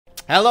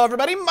Hello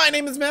everybody, my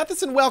name is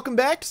Mathis and welcome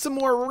back to some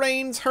more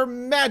Reigns Her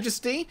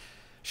Majesty.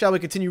 Shall we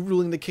continue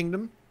ruling the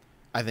kingdom?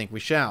 I think we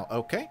shall.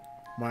 Okay.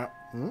 Well,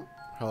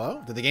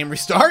 hello? Did the game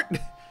restart?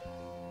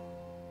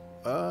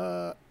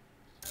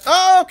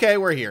 Okay,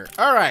 we're here.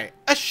 Alright.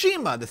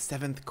 Ashima, the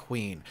 7th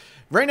queen.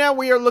 Right now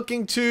we are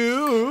looking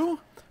to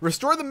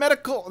restore the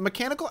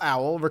mechanical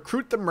owl,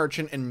 recruit the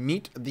merchant, and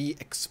meet the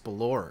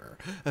explorer.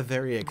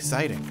 Very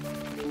exciting.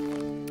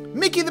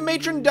 Miki the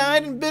matron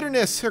died in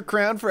bitterness, her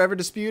crown forever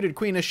disputed.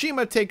 Queen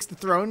Ashima takes the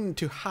throne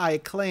to high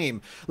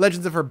acclaim.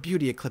 Legends of her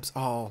beauty eclipse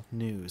all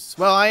news.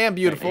 Well, I am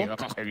beautiful.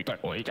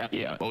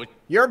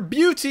 Your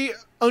beauty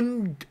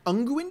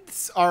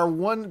unguents are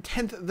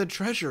 1/10 the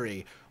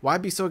treasury. Why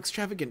be so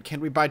extravagant?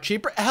 Can we buy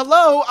cheaper?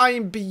 Hello, I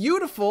am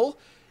beautiful,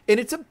 and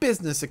it's a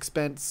business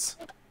expense.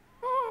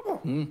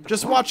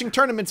 Just watching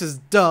tournaments is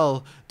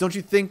dull. Don't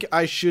you think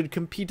I should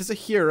compete as a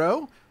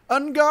hero?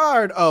 On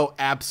guard! Oh,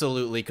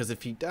 absolutely, because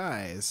if he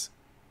dies,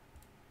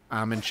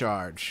 I'm in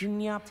charge.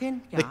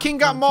 The king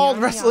got mauled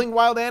wrestling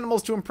wild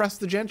animals to impress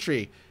the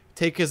gentry.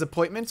 Take his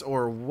appointments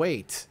or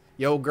wait.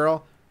 Yo,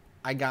 girl,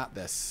 I got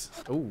this.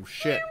 Oh,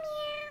 shit.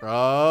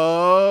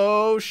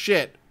 Oh,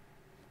 shit.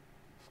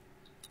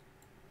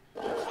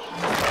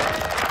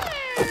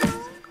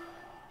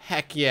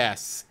 Heck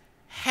yes.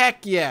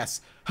 Heck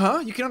yes. Huh?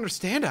 You can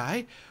understand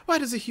I? Why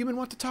does a human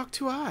want to talk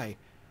to I?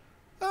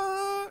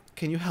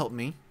 Can you help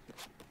me?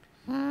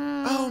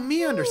 Oh,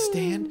 me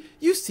understand.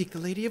 You seek the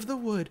Lady of the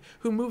Wood,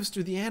 who moves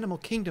through the animal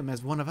kingdom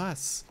as one of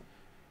us.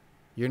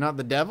 You're not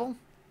the devil?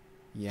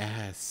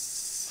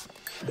 Yes.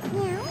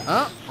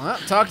 Oh, well,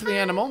 talk to the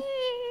animal.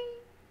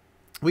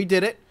 We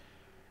did it.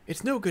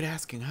 It's no good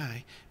asking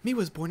I. Me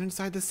was born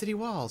inside the city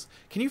walls.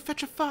 Can you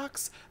fetch a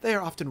fox? They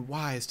are often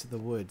wise to the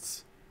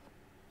woods.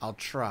 I'll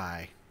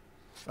try.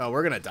 Oh,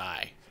 we're gonna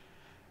die.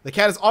 The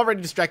cat is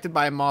already distracted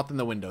by a moth in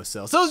the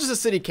windowsill. So it's just a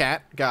city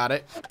cat. Got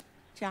it.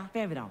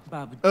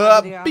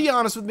 Be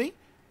honest with me.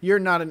 You're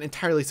not an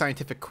entirely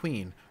scientific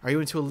queen. Are you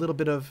into a little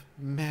bit of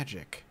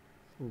magic?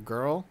 Ooh,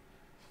 girl.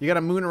 You got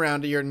a moon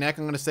around your neck.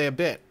 I'm going to say a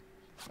bit.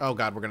 Oh,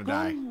 God, we're going to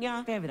die.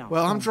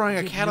 Well, I'm drawing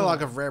a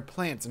catalog of rare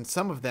plants, and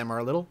some of them are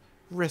a little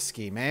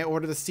risky. May I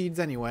order the seeds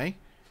anyway?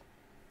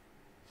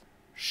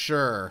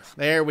 Sure.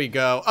 There we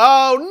go.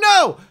 Oh,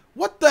 no!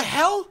 What the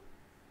hell?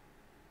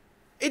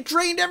 It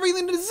drained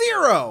everything to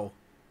 0.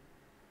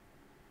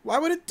 Why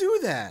would it do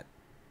that?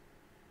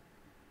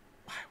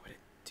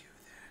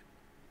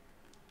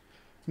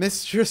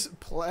 Mistress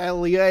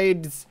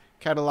Pleiade's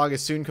catalog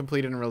is soon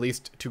completed and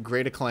released to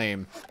great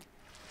acclaim.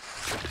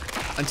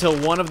 Until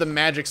one of the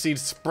magic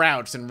seeds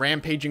sprouts and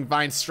rampaging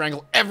vines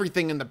strangle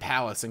everything in the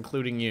palace,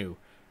 including you.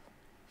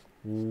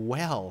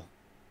 Well,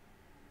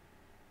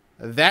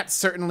 that's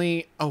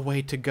certainly a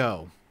way to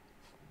go.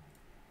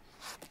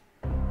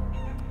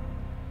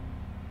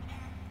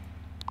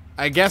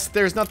 I guess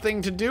there's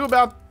nothing to do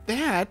about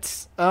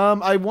that.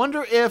 I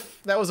wonder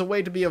if that was a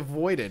way to be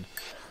avoided.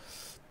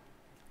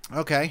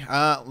 Okay,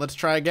 let's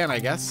try again, I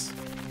guess.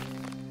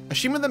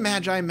 Ashima the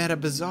Magi met a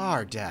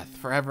bizarre death,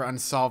 forever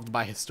unsolved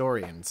by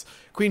historians.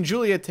 Queen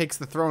Julia takes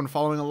the throne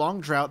following a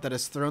long drought that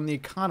has thrown the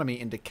economy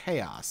into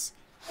chaos.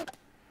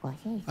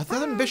 A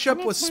southern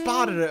bishop was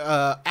spotted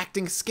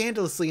acting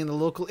scandalously in the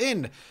local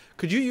inn.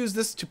 Could you use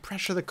this to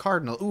pressure the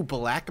cardinal? Ooh,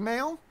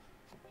 blackmail?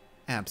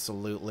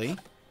 Absolutely.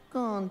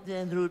 I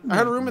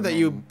heard a rumor that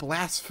you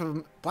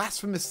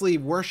blasphemously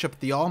worship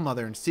the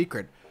All-Mother in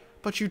secret,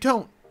 but you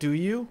don't, do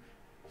you?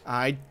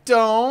 I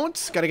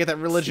don't. Gotta get that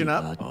religion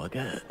up.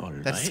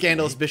 That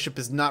scandalous bishop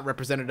is not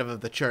representative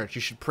of the church. You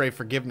should pray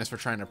forgiveness for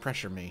trying to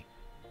pressure me.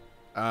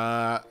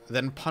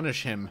 Then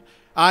punish him.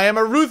 I am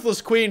a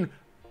ruthless queen.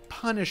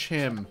 Punish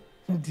him.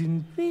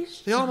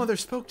 The All-Mother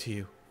spoke to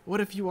you. What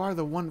if you are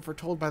the one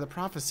foretold by the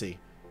prophecy?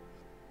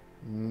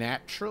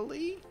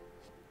 Naturally?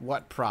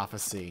 What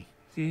prophecy?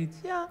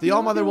 The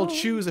All-Mother will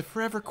choose a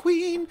forever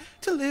queen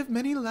to live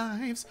many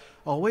lives,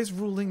 always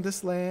ruling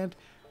this land.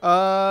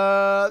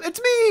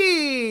 It's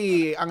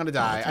me! I'm gonna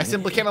die. I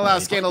simply can't allow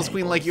a scandalous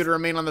queen like you to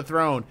remain on the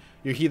throne.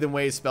 Your heathen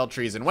ways spell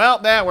treason.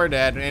 Well, we're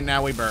dead, and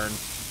now we burn.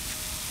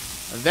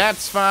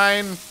 That's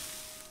fine.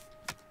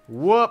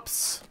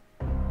 Whoops.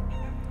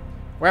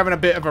 We're having a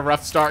bit of a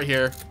rough start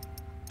here.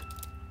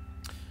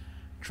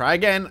 Try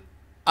again.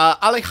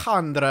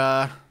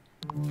 Alejandra.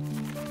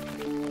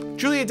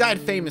 Julia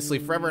died famously,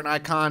 forever an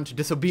icon to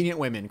disobedient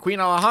women. Queen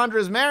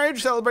Alejandra's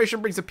marriage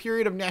celebration brings a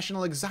period of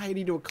national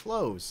anxiety to a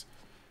close.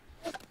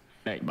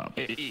 Okay,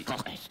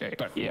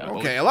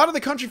 a lot of the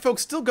country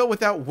folks still go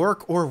without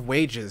work or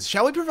wages.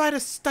 Shall we provide a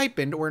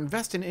stipend or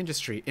invest in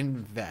industry?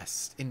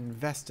 Invest in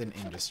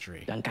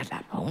industry.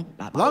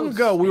 Long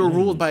ago, we were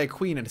ruled by a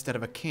queen instead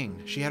of a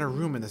king. She had a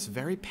room in this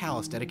very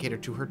palace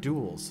dedicated to her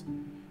duels.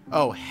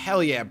 Oh,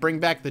 hell yeah, bring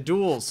back the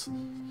duels.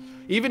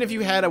 Even if you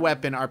had a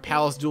weapon, our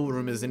palace duel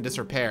room is in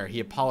disrepair. He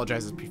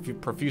apologizes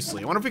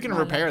profusely. I wonder if we can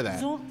repair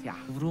that.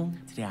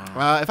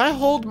 If I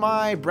hold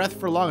my breath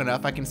for long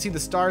enough, I can see the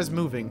stars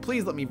moving.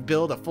 Please let me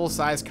build a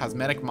full-size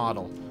cosmetic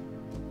model.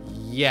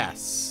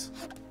 Yes.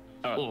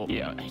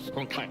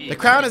 The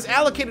crown has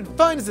allocated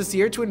funds this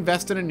year to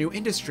invest in a new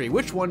industry.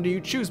 Which one do you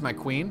choose, my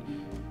queen?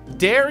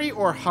 Dairy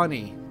or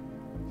honey?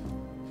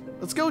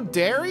 Let's go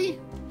dairy.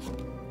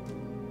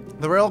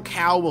 The royal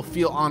cow will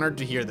feel honored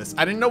to hear this.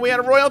 I didn't know we had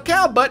a royal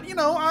cow, but, you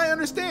know, I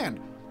understand.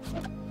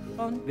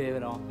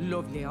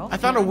 I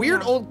found a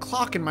weird old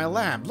clock in my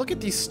lab. Look at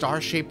these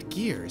star-shaped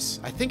gears.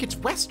 I think it's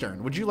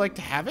Western. Would you like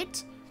to have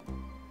it?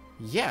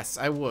 Yes,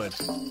 I would.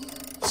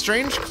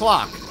 Strange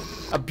clock.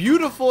 A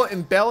beautiful,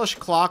 embellished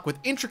clock with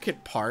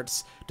intricate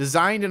parts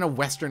designed in a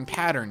Western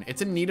pattern.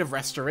 It's in need of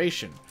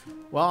restoration.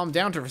 Well, I'm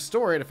down to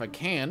restore it if I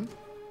can.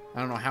 I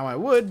don't know how I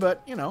would,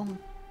 but, you know.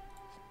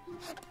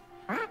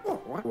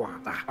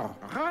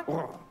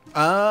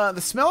 The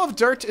smell of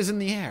dirt is in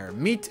the air.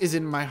 Meat is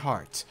in my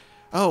heart.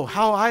 Oh,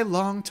 how I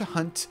long to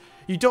hunt.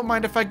 You don't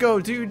mind if I go,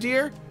 do you,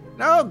 dear?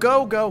 No,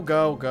 go, go,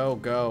 go, go,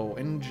 go.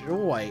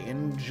 Enjoy,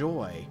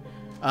 enjoy.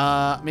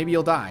 Maybe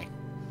you'll die.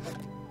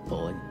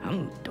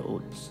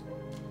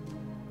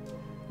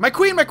 My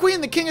queen,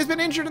 the king has been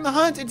injured in the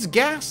hunt. It's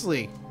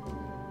ghastly.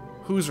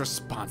 Who's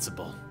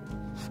responsible?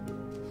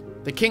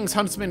 The king's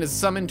huntsman is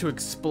summoned to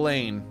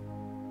explain.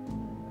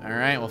 All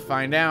right, we'll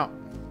find out.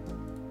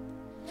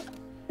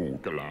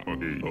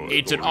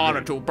 It's an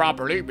honor to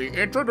properly be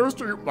introduced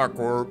to you, my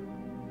court.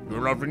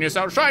 Your loveliness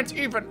outshines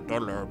even the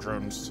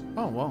legends.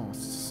 Oh, whoa.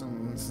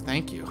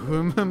 Thank you.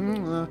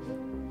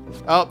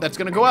 Oh, that's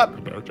gonna go up.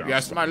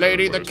 Yes, my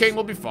lady, the king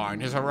will be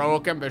fine. His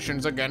heroic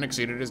ambitions again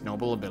exceeded his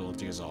noble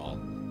abilities all.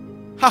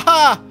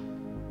 Haha!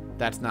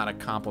 That's not a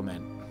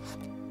compliment.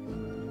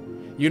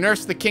 You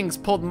nurse the king's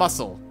pulled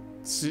muscle.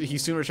 He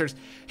soon returns.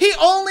 He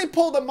only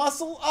pulled a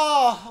muscle?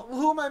 Oh,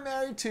 who am I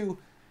married to?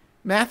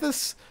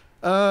 Mathis?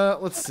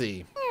 Let's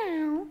see.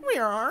 We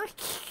are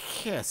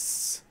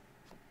kiss.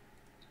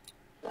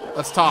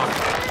 Let's talk.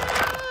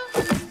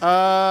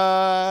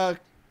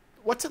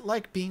 What's it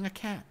like being a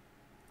cat?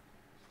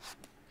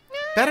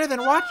 Better than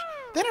what?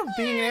 Better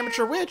being an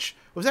amateur witch.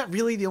 Was that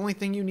really the only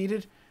thing you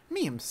needed?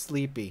 Me, I'm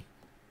sleepy.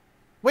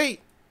 Wait.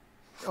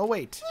 Oh,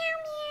 wait.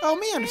 Oh,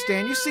 me,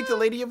 understand. You seek the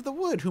Lady of the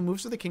Wood, who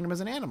moves to the kingdom as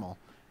an animal.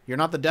 You're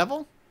not the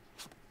devil?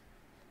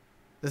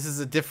 This is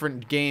a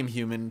different game,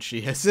 human,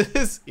 she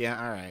hisses.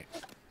 Yeah, alright.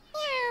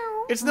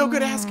 It's no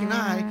good asking,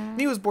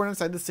 Me was born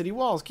inside the city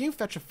walls. Can you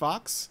fetch a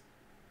fox?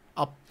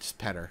 I'll just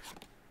pet her.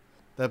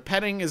 The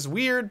petting is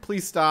weird.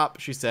 Please stop,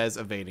 she says,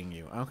 evading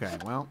you. Okay,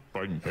 well.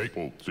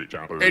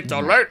 It's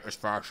the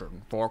latest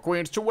fashion for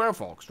queens to wear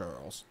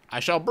foxtails. I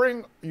shall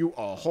bring you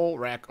a whole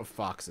rack of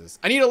foxes.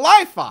 I need a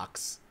live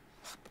fox!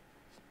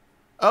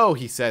 Oh,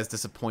 he says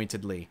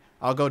disappointedly.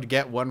 I'll go to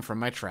get one from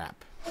my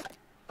trap.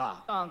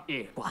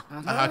 Okay,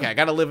 I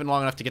gotta live in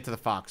long enough to get to the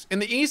fox. In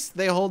the east,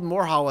 they hold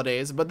more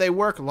holidays, but they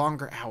work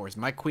longer hours.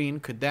 My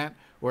queen, could that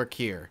work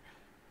here?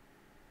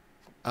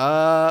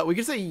 We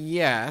could say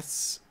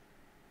yes.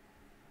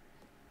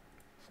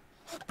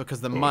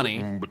 Because the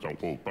money.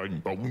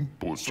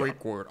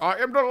 Straightforward. I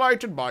am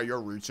delighted by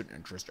your recent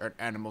interest in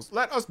animals.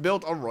 Let us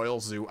build a royal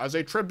zoo as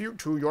a tribute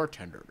to your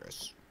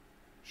tenderness.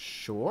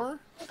 Sure.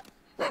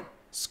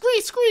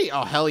 Scree, scree.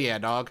 Oh, hell yeah,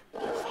 dog.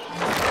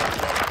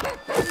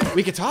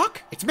 We could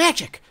talk? It's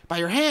magic. By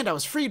your hand, I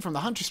was freed from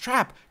the hunter's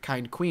trap.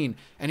 Kind queen,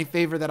 any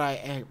favor that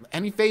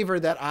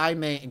I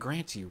may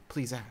grant you,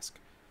 please ask.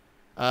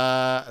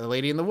 The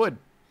lady in the wood.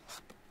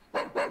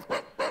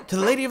 To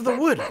the Lady of the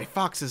Wood, a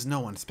fox is no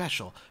one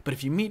special, but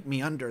if you meet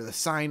me under the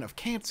sign of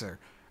Cancer,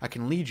 I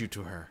can lead you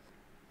to her.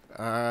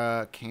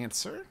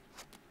 Cancer?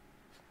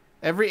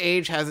 Every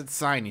age has its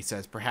sign, he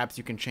says. Perhaps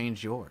you can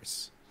change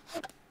yours.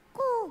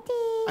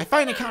 I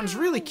find accountants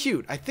really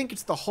cute. I think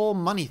it's the whole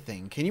money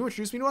thing. Can you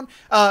introduce me to one?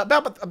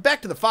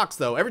 Back to the fox,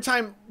 though. Every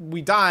time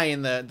we die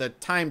and the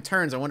time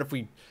turns, I wonder if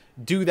we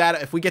do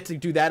that, if we get to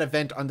do that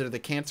event under the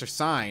Cancer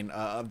sign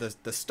of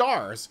the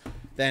stars,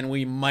 then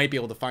we might be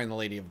able to find the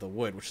Lady of the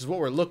Wood, which is what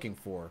we're looking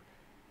for,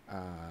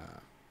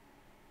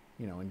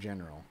 you know, in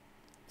general.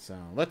 So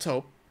let's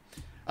hope.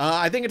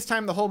 I think it's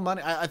time the whole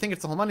money. I think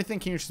it's the whole money thing.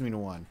 Can you introduce me to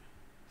one?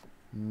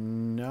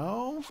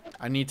 No,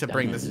 I need to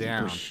bring this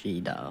down.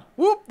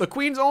 Whoop! The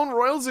Queen's own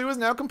royal zoo is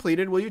now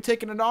completed. Will you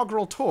take an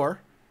inaugural tour?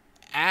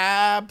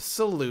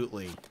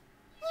 Absolutely.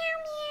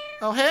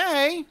 Oh,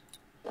 hey!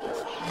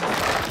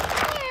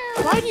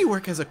 Why do you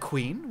work as a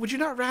queen? Would you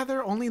not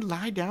rather only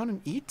lie down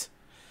and eat?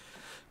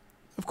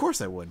 Of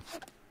course I would.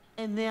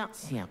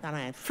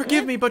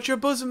 Forgive me, but your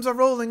bosoms are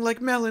rolling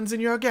like melons in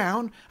your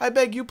gown. I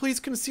beg you, please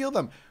conceal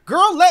them.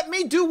 Girl, let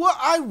me do what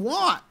I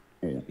want!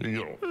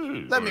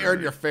 Let me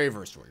earn your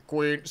favor, sweet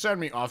queen. Send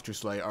me off to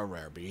slay a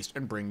rare beast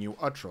and bring you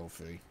a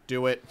trophy.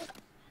 Do it.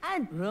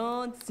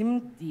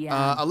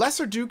 A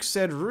lesser duke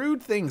said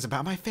rude things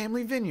about my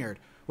family vineyard.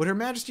 Would Her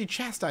Majesty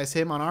chastise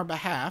him on our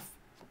behalf?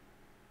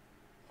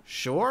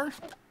 Sure.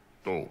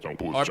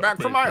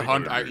 Back from my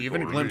hunt, I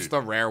even glimpsed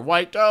the rare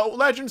white doe.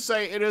 Legends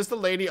say it is the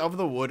Lady of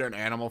the Wood in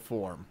animal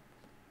form.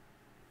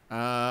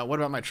 What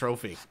about my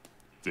trophy?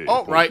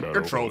 Oh, right,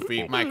 your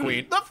trophy, my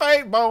queen. The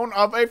fade bone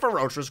of a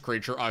ferocious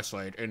creature I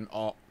slayed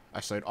all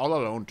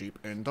alone deep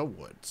in the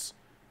woods.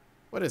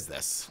 What is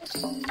this?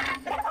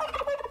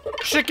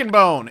 Chicken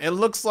bone. It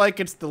looks like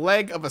it's the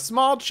leg of a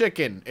small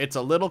chicken. It's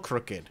a little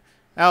crooked.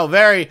 Oh,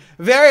 very,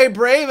 very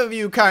brave of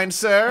you, kind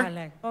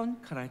sir.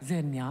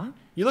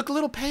 You look a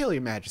little pale,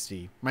 Your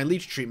Majesty. My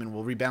leech treatment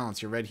will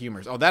rebalance your red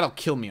humors. Oh, that'll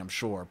kill me, I'm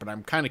sure, but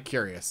I'm kind of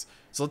curious.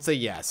 So let's say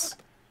yes.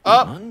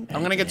 Oh, I'm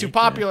going to get too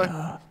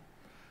popular.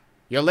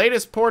 Your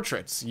latest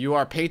portraits. You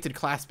are painted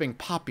clasping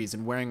poppies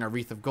and wearing a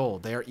wreath of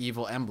gold. They are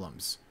evil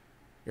emblems.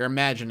 You're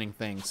imagining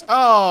things.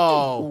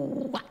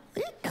 Oh.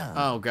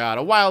 Oh, God.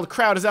 A wild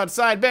crowd is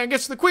outside. Baron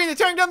gets to the queen. They're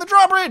tearing down the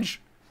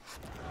drawbridge.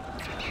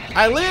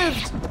 I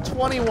lived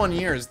 21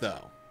 years,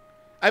 though.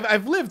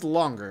 I've lived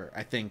longer,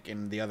 I think,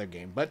 in the other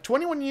game. But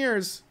 21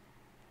 years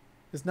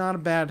is not a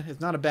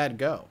bad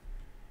go.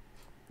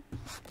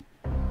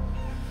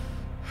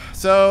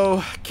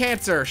 So,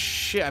 Cancer.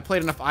 Shit, I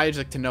played enough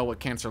Isaac to know what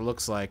Cancer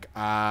looks like.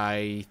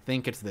 I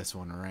think it's this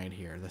one right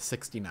here, the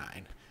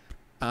 69.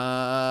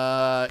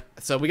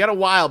 So we got a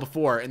while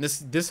before, and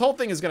this whole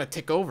thing is gonna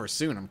tick over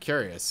soon. I'm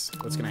curious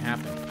what's gonna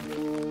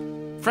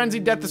happen.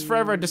 Frenzied Death is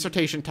forever a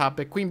dissertation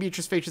topic. Queen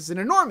Beatrice faces an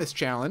enormous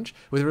challenge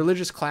with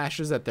religious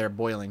clashes at their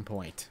boiling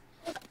point.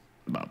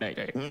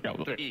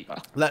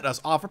 Let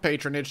us offer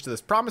patronage to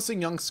this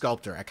promising young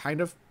sculptor. I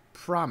kind of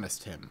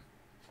promised him.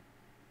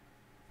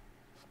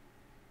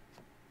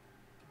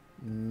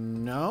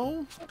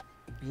 No?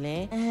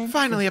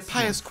 Finally, a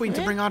pious queen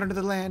to bring honor to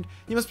the land.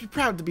 You must be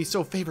proud to be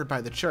so favored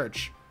by the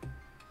church.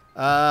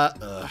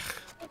 Ugh.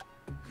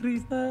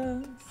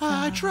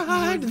 I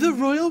tried the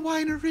royal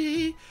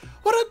winery.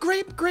 What a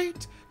great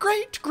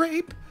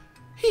grape.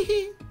 Hee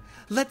hee.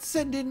 Let's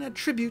send in a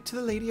tribute to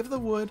the Lady of the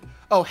Wood.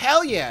 Oh,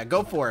 hell yeah.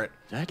 Go for it.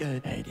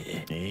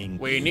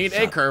 We need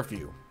a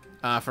curfew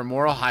for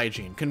moral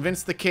hygiene.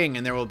 Convince the king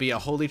and there will be a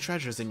holy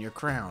treasures in your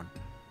crown.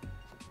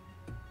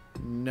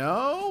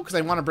 No, because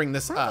I want to bring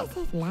this up.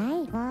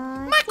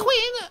 My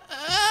queen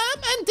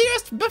and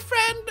dearest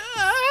befriend,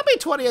 happy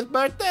 20th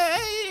birthday.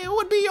 It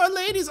would be your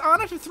lady's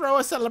honor to throw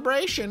a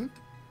celebration.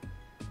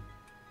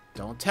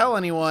 Don't tell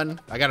anyone.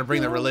 I got to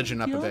bring the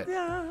religion up a bit.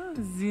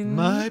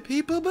 My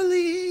people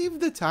believe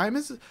the time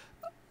is...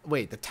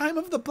 Wait, the time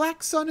of the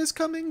black sun is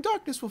coming.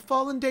 Darkness will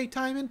fall in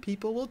daytime and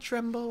people will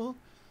tremble.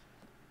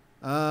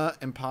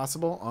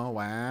 Impossible? Oh,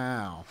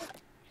 wow.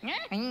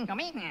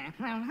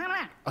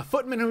 A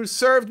footman who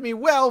served me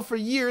well for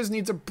years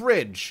needs a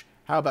bridge.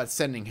 How about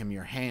sending him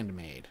your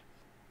handmaid?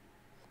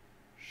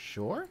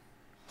 Sure.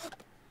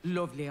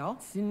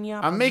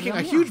 I'm making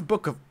a huge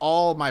book of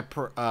all my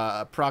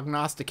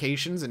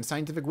prognostications and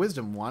scientific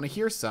wisdom. Want to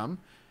hear some?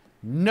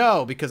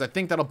 No, because I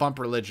think that'll bump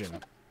religion.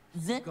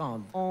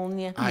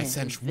 I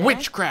sense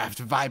witchcraft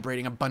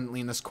vibrating abundantly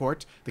in this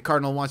court. The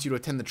cardinal wants you to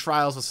attend the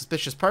trials of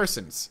suspicious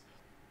persons.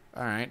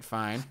 All right,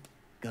 fine.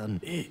 Ooh,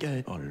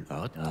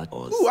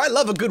 I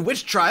love a good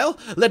witch trial.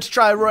 Let's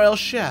try Royal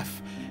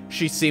Chef.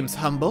 She seems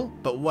humble,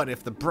 but what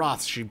if the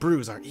broths she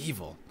brews are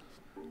evil?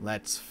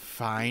 Let's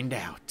find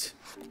out.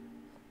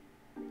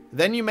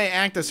 Then you may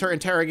act as her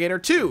interrogator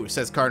too,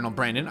 says Cardinal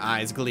Brandon,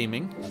 eyes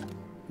gleaming.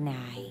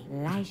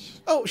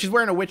 Oh, she's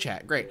wearing a witch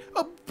hat. Great.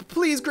 Oh,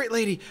 please, great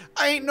lady.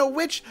 I ain't no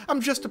witch. I'm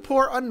just a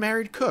poor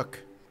unmarried cook.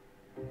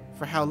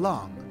 For how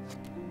long?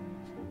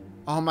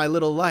 All my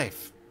little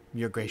life,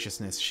 your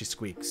graciousness, she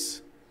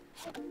squeaks.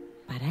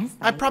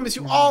 I promise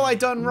you all I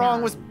done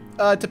wrong was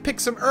to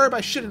pick some herb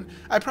I shouldn't.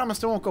 I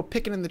promised I won't go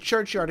picking in the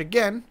churchyard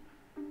again.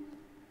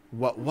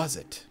 What was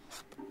it?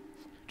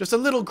 Just a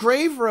little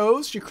grave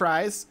rose, she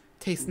cries.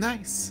 Tastes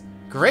nice.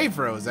 Grave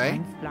rose, eh?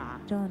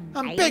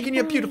 I'm begging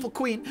you, beautiful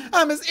queen.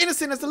 I'm as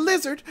innocent as a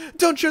lizard.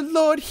 Don't your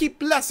lord heap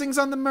blessings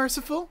on the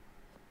merciful?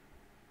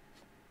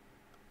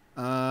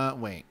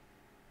 Wait.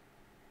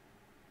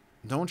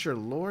 Don't your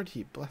lord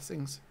heap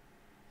blessings?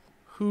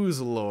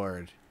 Whose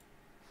lord?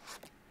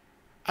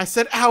 I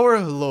said our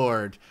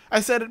lord. I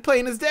said it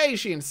plain as day,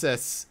 she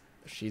insists.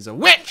 She's a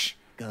witch.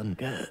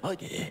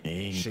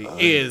 She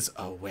is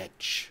a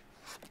witch.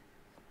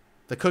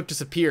 The cook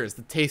disappears.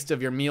 The taste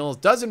of your meals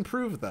does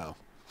improve, though.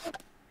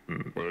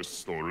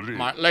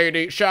 My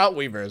lady, shall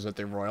we visit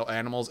the royal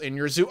animals in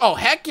your zoo? Oh,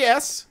 heck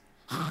yes!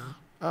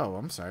 Oh,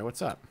 I'm sorry.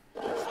 What's up?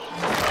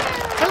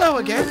 Hello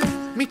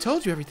again. Me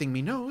told you everything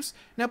me knows.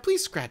 Now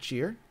please scratch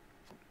ear.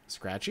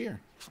 Scratch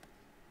ear.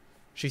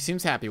 She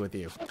seems happy with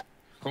you.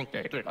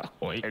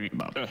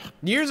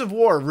 Years of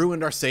war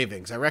ruined our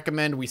savings. I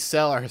recommend we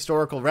sell our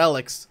historical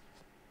relics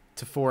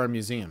to foreign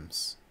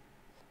museums.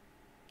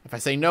 If I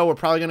say no, we're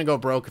probably going to go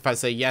broke. If I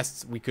say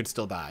yes, we could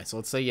still die. So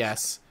let's say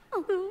yes.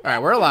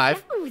 Alright, we're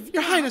alive.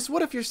 Your Highness,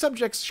 what if your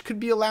subjects could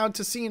be allowed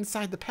to see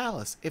inside the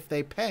palace if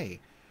they pay?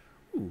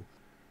 Ooh,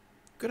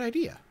 good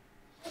idea.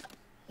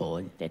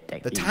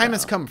 The time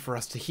has come for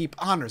us to heap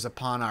honors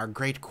upon our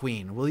great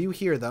queen. Will you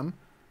hear them?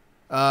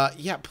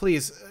 Yeah,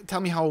 please.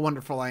 Tell me how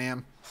wonderful I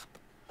am.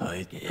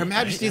 Her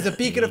Majesty is a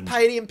beacon of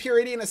piety and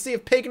purity and a sea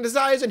of pagan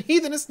desires and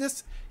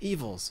heathenishness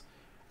evils.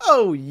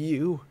 Oh,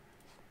 you.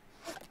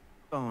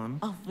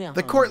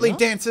 The courtly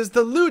dances,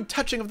 the lewd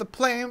touching of the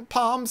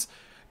palms.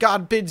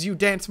 God bids you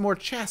dance more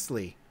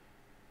chastely.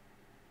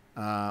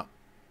 What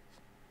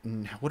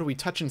do we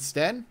touch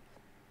instead?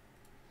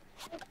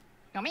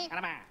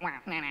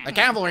 The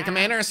cavalry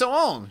commander is so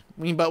old,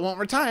 but won't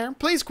retire.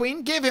 Please,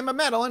 Queen, give him a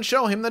medal and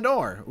show him the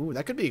door. Ooh,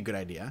 that could be a good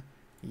idea.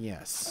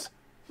 Yes.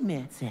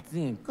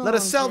 Let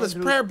us sell this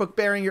prayer book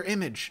bearing your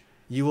image.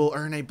 You will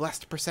earn a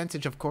blessed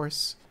percentage, of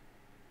course.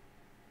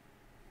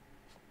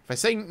 If I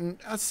say,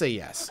 let's say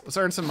yes. Let's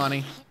earn some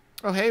money.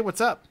 Oh, hey,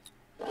 what's up?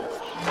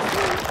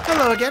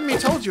 Hello again. Me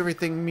told you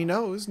everything me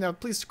knows. Now,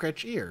 please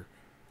scratch ear.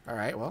 All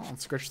right, well,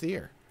 let's scratch the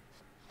ear.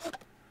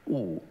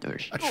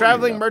 A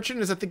traveling merchant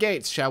is at the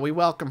gates. Shall we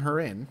welcome her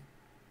in?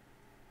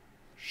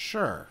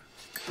 Sure.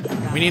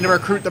 We need to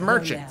recruit the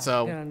merchant,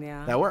 so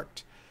that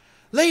worked.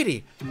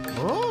 Lady!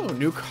 Oh,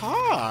 new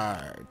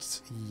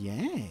cards.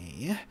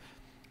 Yay.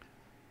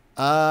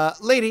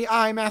 Lady,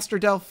 I, Master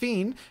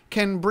Delphine,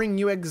 can bring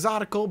you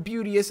exotical,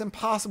 beauteous, and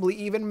possibly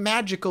even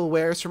magical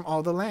wares from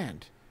all the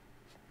land.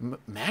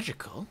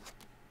 Magical?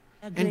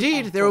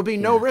 Indeed, there will be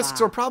no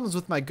risks or problems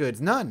with my goods.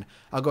 None.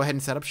 I'll go ahead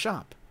and set up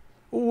shop.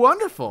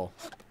 Wonderful.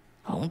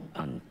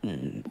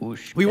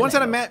 We once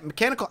had a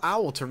mechanical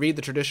owl to read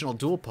the traditional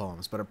duel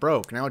poems, but it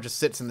broke. Now it just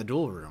sits in the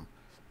duel room.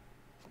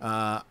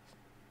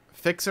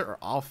 Fix it or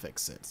I'll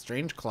fix it.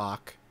 Strange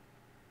clock.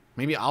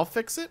 Maybe I'll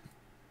fix it?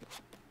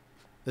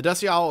 The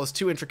dusty owl is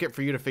too intricate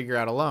for you to figure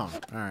out alone.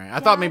 Alright, I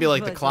thought maybe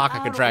like the clock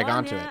I could drag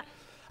onto it.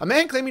 A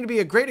man claiming to be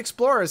a great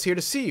explorer is here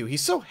to see you.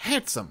 He's so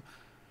handsome.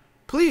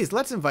 Please,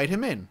 let's invite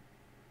him in.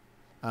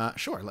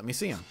 Sure, let me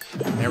see him.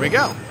 There we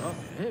go.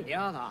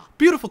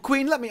 Beautiful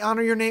Queen, let me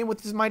honor your name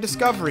with my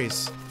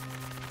discoveries.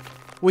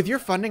 With your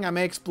funding, I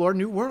may explore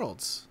new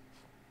worlds.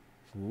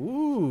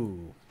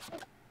 Ooh.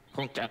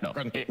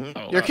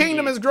 Your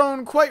kingdom has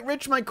grown quite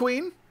rich, my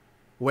queen.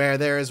 Where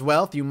there is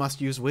wealth, you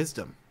must use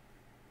wisdom.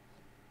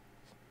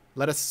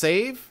 Let us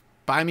save.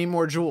 Buy me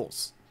more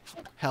jewels.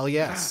 Hell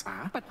yes.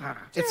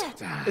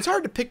 It's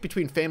hard to pick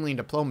between family and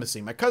diplomacy.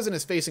 My cousin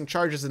is facing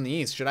charges in the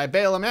east. Should I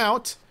bail him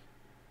out?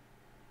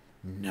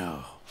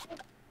 No.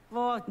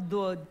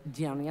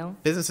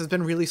 Business has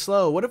been really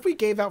slow. What if we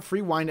gave out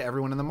free wine to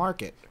everyone in the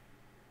market?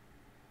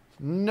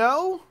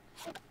 No?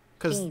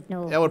 Because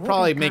that would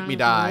probably make me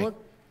die.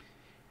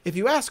 If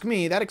you ask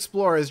me, that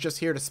explorer is just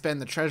here to spend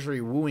the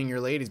treasury wooing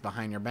your ladies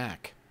behind your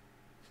back.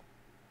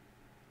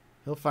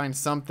 He'll find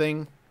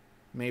something.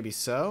 Maybe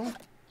so.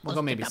 We'll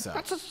go maybe so.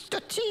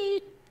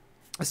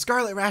 A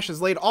scarlet rash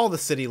has laid all the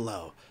city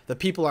low. The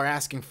people are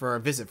asking for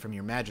a visit from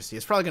your majesty.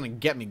 It's probably going to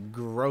get me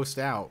grossed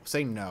out.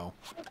 Say no.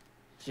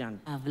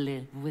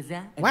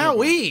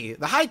 Wowee!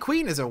 The High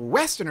Queen is a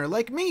Westerner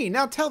like me.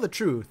 Now tell the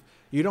truth.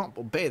 You don't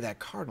obey that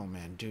cardinal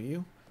man, do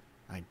you?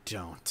 I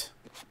don't.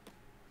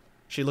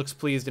 She looks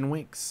pleased and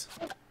winks.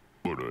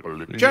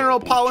 General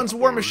Pollen's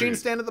war machines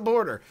stand at the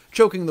border,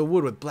 choking the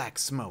wood with black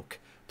smoke.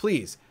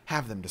 Please,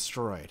 have them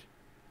destroyed.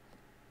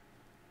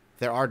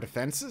 There are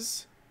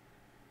defenses?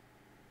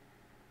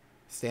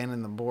 Stand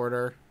in the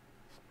border.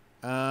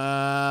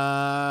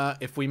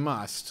 If we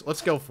must.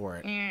 Let's go for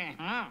it.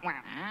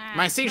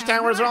 My siege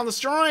towers are all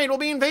destroyed. We'll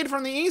be invaded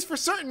from the east for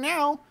certain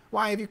now.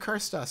 Why have you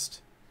cursed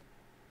us?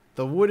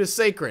 The wood is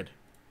sacred.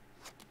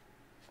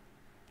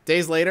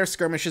 Days later,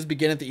 skirmishes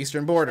begin at the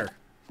eastern border.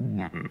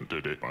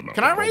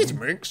 Can I raise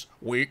minks?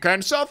 We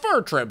can sell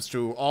fur trims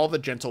to all the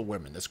gentle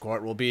women. This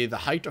court will be the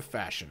height of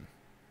fashion.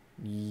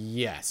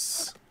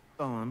 Yes.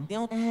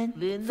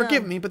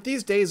 Forgive me, but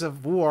these days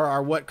of war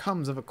are what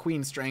comes of a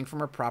queen straying from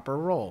her proper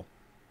role.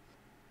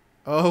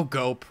 Oh,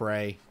 go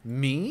pray.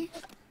 Me?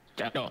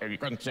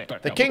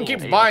 The king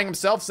keeps buying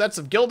himself sets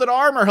of gilded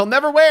armor he'll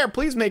never wear.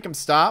 Please make him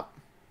stop.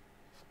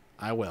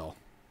 I will.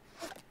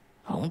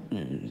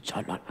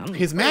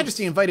 His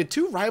Majesty invited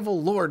 2 rival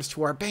lords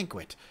to our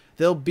banquet.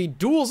 There'll be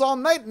duels all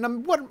night and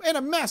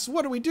a mess.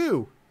 What do we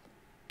do?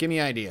 Give me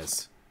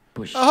ideas.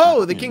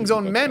 Oh, the king's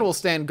own men will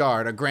stand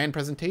guard. A grand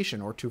presentation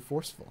or too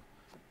forceful.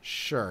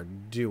 Sure,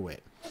 do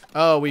it.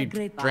 Oh, we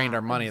drained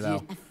our money,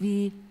 though.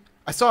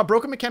 I saw a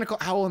broken mechanical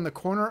owl in the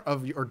corner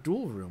of your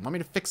duel room. Want me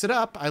to fix it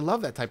up? I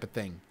love that type of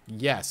thing.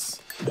 Yes.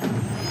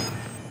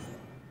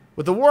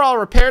 With the war all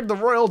repaired, the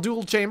royal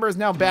duel chamber is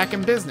now back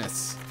in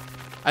business.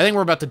 I think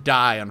we're about to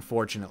die,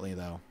 unfortunately,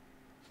 though.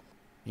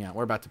 Yeah,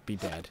 we're about to be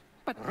dead.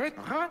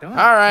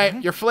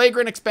 Alright, your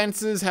flagrant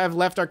expenses have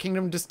left our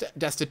kingdom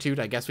destitute.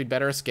 I guess we'd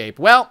better escape.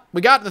 Well,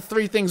 we got the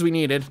 3 things we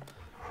needed.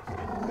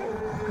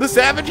 The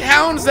savage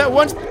hounds that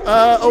once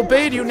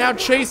obeyed you now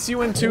chase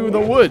you into the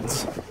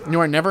woods. You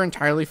are never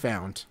entirely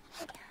found.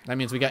 That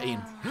means we got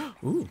eaten.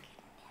 Ooh.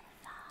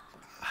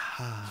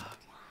 Ah,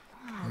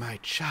 my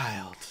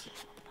child.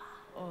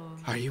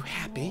 Are you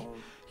happy?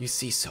 You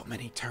see so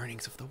many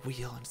turnings of the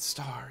wheel and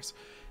stars.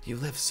 You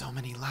live so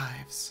many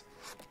lives.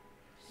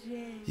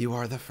 You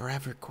are the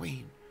forever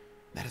queen.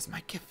 That is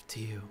my gift to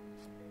you.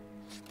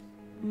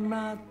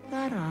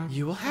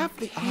 You will have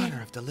the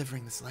honor of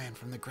delivering this land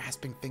from the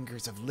grasping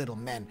fingers of little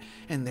men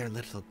and their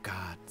little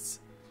gods.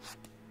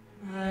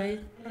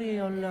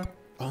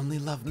 Only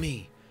love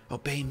me,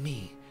 obey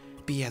me,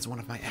 be as one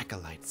of my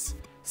acolytes,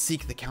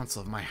 seek the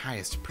counsel of my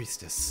highest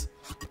priestess.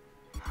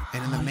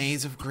 And in the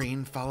maze of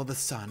green, follow the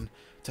sun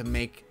to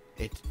make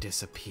it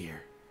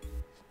disappear.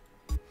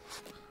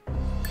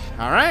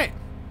 All right.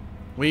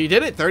 We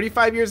did it.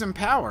 35 years in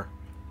power.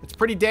 It's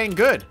pretty dang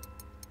good.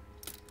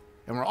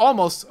 And we're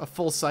almost a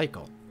full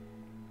cycle.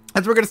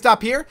 As we're going to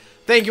stop here.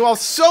 Thank you all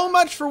so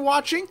much for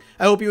watching.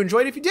 I hope you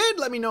enjoyed. If you did,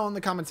 let me know in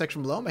the comment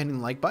section below by hitting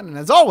the like button. And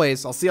as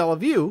always, I'll see all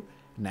of you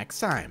next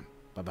time.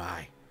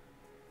 Bye-bye.